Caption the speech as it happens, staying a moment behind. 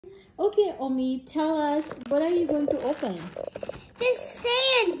Okay, Omeed, tell us, what are you going to open? This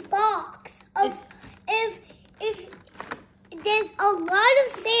sand box of if there's a lot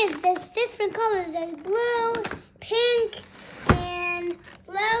of sands. There's different colors. There's blue, pink, and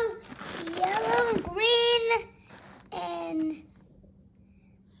yellow, and green, and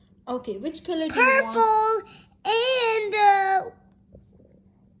Okay, which color do you want? purple, and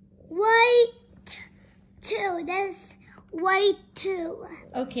white too. That's white too.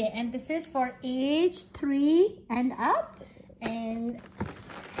 Okay, and this is for age 3 and up. And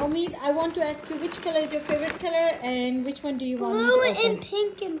Omeed, I want to ask you, which color is your favorite color and which one do you want me to Blue open? and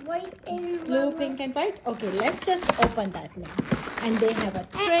pink and white and Blue, yellow. pink, and white. Okay, let's just open that now. And they have a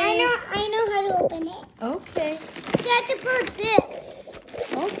tray. I know how to open it. Okay. So you have to put this.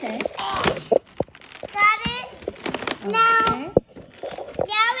 Okay. Got it? Okay. Now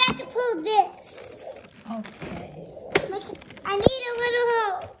we have to pull this. Okay. I need a little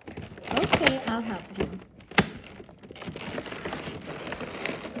help. Okay, I'll help you.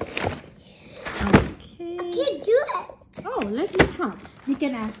 Okay. I can't do it. Oh, let me help. We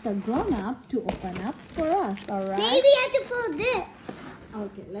can ask the grown-up to open up for us, all right? Maybe I have to pull this.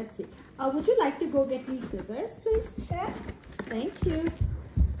 Okay, let's see. Would you like to go get these scissors, please? Sure. Thank you.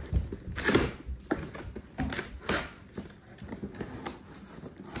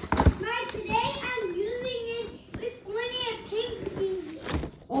 Today I'm using it with only a pink scissors.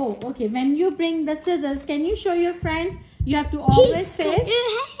 Oh, okay. When you bring the scissors, can you show your friends? You have to always face.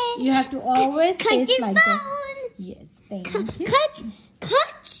 You have to always face like this. Yes, thank you.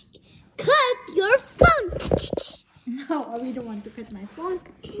 Cut your phone. No, we don't want to cut my phone.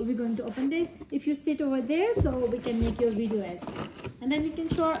 We're going to open this. If you sit over there, so we can make your video as well. And then we can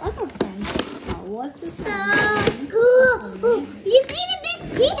show our other friends. How was the sound? Cool. Ooh, you made a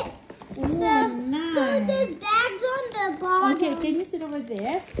big gift. Nice. So there's bags on the bottom. Okay, can you sit over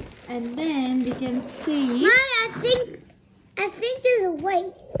there? And then we can see. I think there's a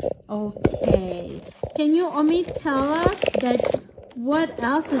weight. Okay. Can you, Omeed, tell us that what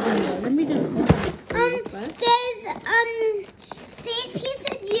else is in there? Let me just open it first. There's sand pieces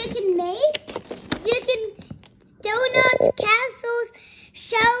you can make. You can donuts, castles,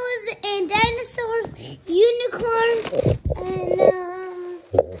 shells, and dinosaurs, unicorns, and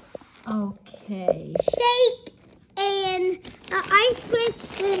Okay. shake, and ice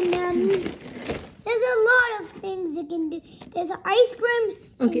cream, and there's a lot of things you can do. There's an ice cream,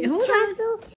 Okay, and hold on. castle.